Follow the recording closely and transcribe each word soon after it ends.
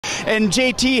and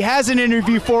JT has an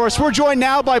interview for us. We're joined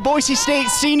now by Boise State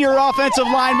senior offensive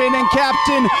lineman and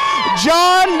captain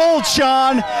John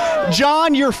Molchon.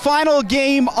 John, your final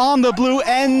game on the blue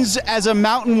ends as a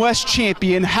Mountain West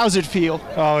champion. How's it feel?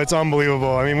 Oh, it's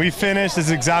unbelievable. I mean, we finished. It's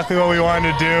exactly what we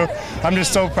wanted to do. I'm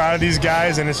just so proud of these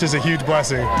guys, and it's just a huge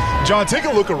blessing. John, take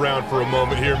a look around for a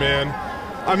moment here, man.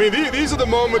 I mean, these are the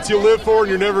moments you live for and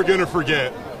you're never going to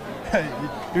forget.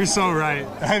 You're so right.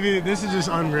 I mean, this is just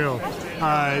unreal.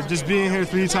 Just being here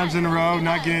 3 times in a row,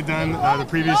 not getting it done the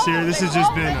previous year, this has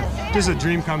just been just a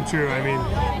dream come true. I mean,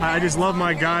 I just love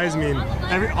my guys. I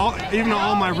mean, even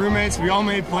all my roommates, we all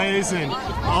made plays, and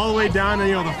all the way down to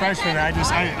the freshmen.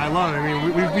 I love it. I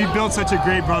mean, we built such a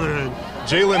great brotherhood.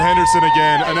 Jalen Henderson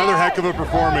again, another heck of a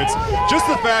performance. Just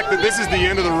the fact that this is the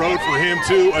end of the road for him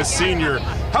too, a senior.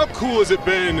 How cool has it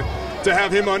been to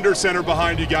have him under center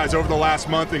behind you guys over the last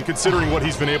month, and considering what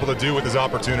he's been able to do with his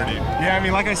opportunity? Yeah, I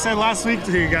mean, like I said last week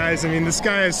to you guys, I mean, this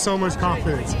guy has so much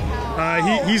confidence.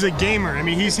 He's a gamer. I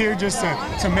mean, he's here just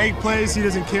to make plays. He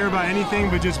doesn't care about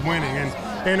anything but just winning.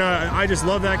 And I just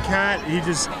love that cat. He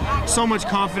just so much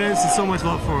confidence and so much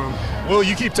love for him. Well,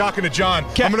 you keep talking to John.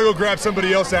 I'm going to go grab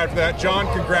somebody else after that.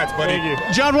 John, congrats, buddy. Thank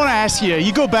you. John, I want to ask you,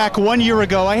 you go back 1 year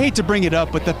ago. I hate to bring it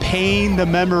up, but the pain, the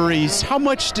memories, how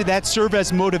much did that serve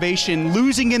as motivation?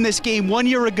 Losing in this game 1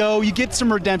 year ago, you get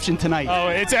some redemption tonight. Oh,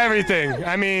 it's everything.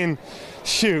 I mean,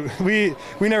 shoot, we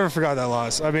never forgot that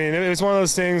loss. I mean, it was one of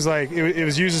those things, like, it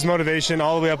was used as motivation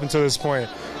all the way up until this point.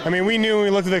 I mean, we knew when we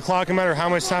looked at the clock, no matter how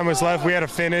much time was left, we had to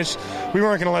finish. We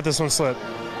weren't going to let this one slip.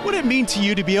 What did it mean to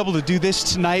you to be able to do this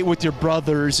tonight with your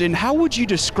brothers, and how would you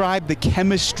describe the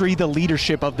chemistry, the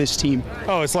leadership of this team?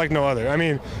 Oh, it's like no other. I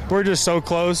mean, we're just so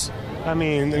close. I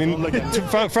mean,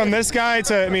 from this guy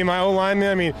to my old lineman,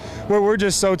 I mean, we're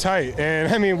just so tight,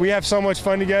 and I mean, we have so much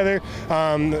fun together.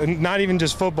 Not even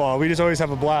just football; we just always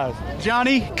have a blast.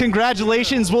 Johnny,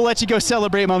 congratulations! We'll let you go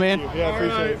celebrate, my man. Yeah,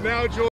 appreciate it. Now,